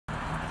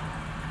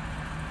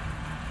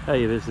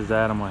Hey, this is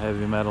Adam with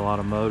Heavy Metal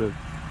Automotive.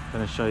 I'm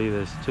going to show you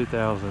this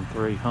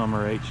 2003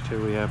 Hummer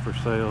H2 we have for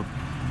sale.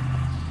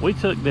 We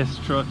took this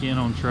truck in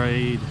on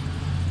trade,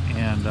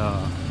 and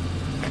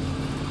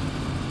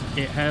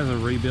it has a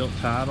rebuilt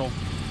title.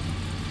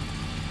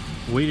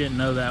 We didn't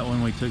know that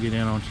when we took it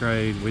in on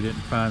trade. We didn't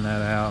find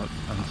that out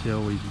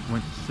until we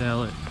went to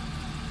sell it.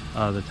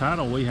 The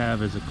title we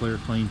have is a clear,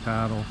 clean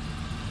title,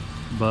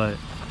 but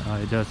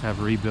it does have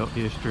rebuilt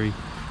history.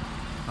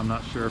 I'm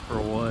not sure for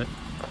what.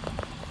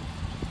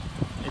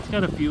 It's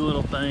got a few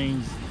little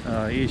things,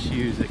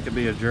 issues that could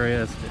be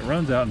addressed. It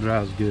runs out and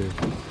drives good.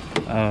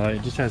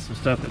 It just has some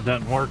stuff that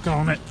doesn't work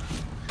on it.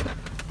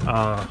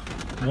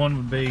 One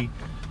would be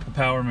the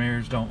power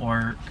mirrors don't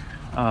work.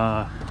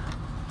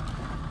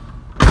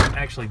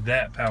 Actually,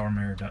 that power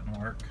mirror doesn't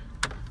work.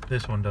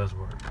 This one does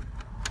work.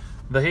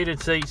 The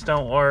heated seats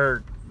don't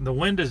work. The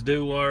windows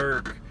do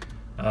work.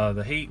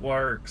 The heat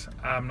works.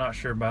 I'm not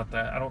sure about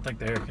that. I don't think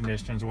the air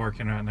conditioning's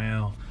working right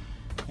now.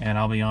 And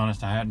I'll be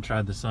honest, I hadn't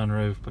tried the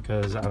sunroof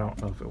because I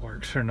don't know if it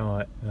works or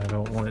not. I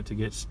don't want it to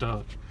get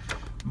stuck.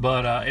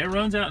 But it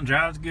runs out and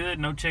drives good.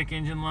 No check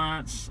engine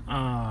lights.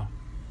 I'm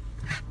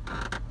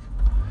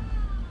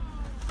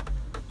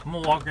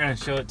gonna walk around and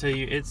show it to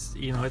you. It's,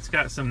 you know, it's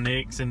got some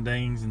nicks and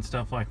dings and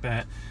stuff like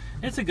that.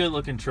 It's a good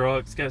looking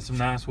truck. It's got some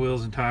nice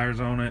wheels and tires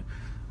on it.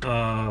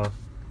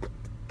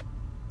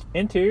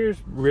 Interior's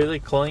really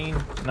clean,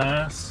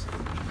 nice.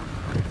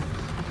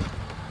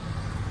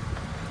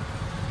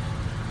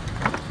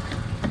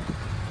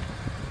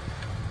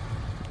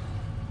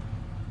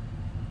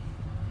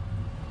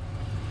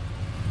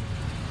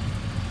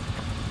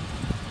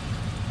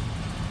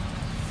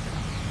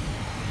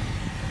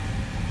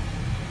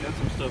 Got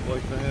some stuff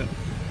like that.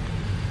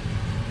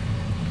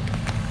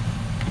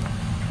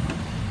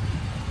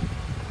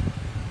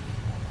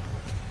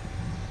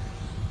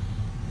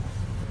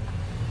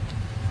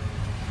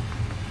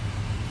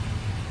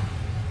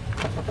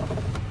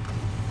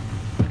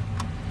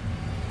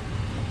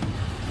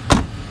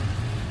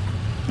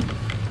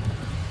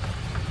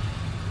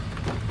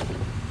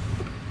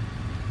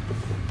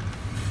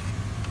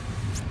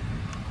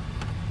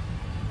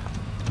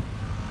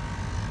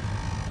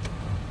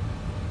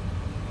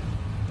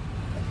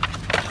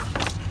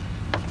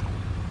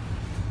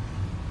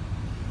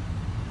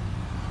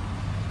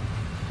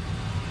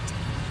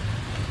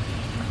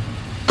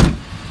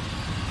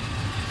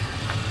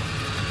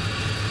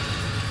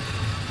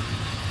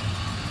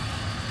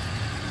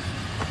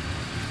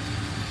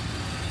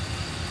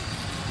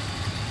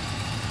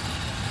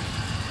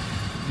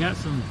 Got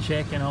some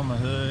checking on the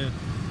hood.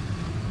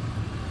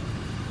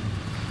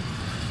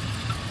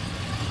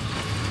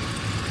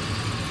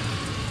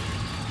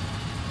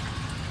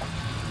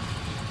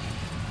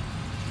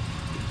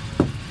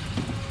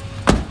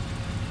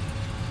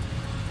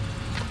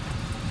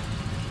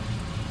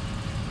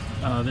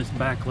 This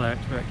back latch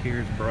back here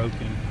is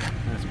broken.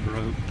 That's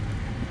broke.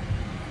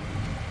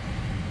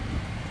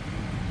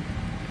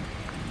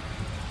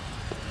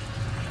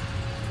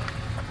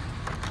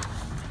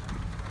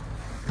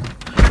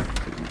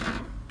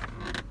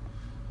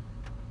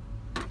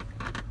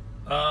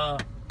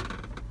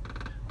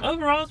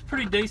 Overall, it's a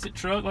pretty decent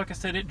truck. Like I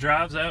said, it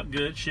drives out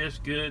good,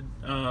 shifts good,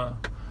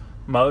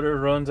 motor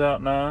runs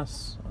out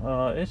nice.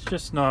 It's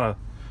just not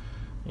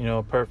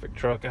a perfect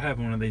truck. I have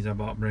one of these I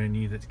bought brand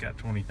new that's got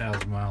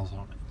 20,000 miles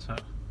on it, so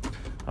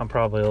I'm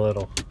probably a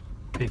little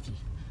picky.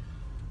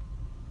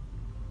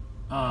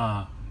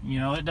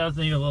 It does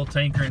need a little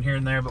tinkering here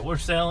and there, but we're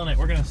selling it.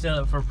 We're going to sell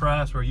it for a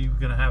price where you're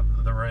going to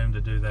have the room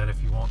to do that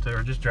if you want to,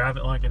 or just drive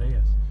it like it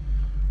is.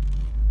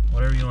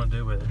 Whatever you want to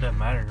do with it, it doesn't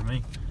matter to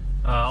me.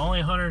 Only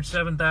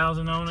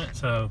 107,000 on it,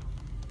 so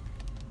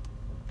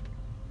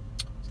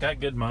it's got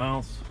good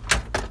miles.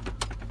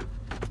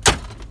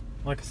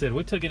 Like I said,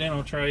 we took it in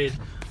on trade.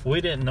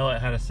 We didn't know it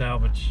had a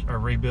salvage or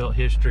rebuilt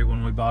history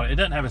when we bought it. It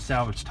doesn't have a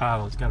salvage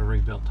title, it's got a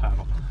rebuilt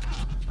title.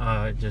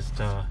 It just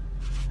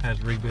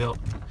has rebuilt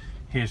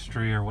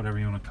history or whatever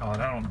you want to call it.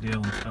 I don't deal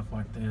in stuff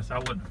like this. I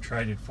wouldn't have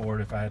traded for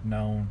it if I had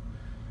known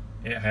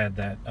it had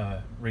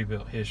that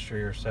rebuilt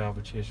history or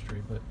salvage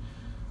history, but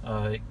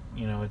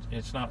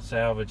it's not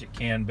salvage. It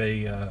can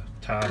be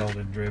titled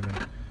and driven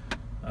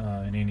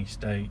in any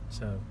state,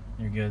 so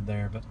you're good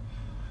there. But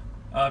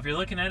if you're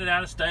looking at it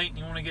out of state and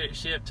you want to get it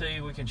shipped to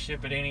you, we can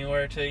ship it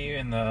anywhere to you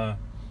in the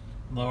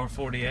lower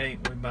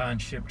 48. We buy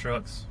and ship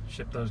trucks,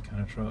 ship those kind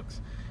of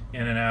trucks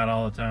in and out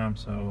all the time.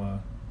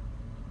 So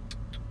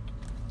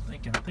I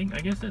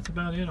guess that's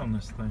about it on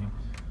this thing.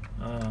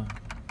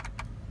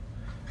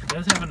 It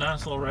does have a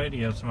nice little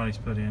radio somebody's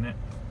put in it.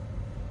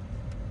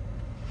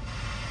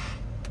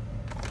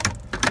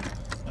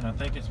 And I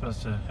think it's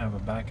supposed to have a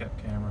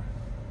backup camera.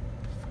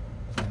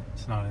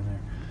 It's not in there.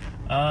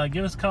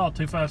 Give us a call,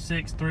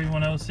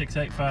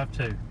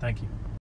 256-310-6852. Thank you.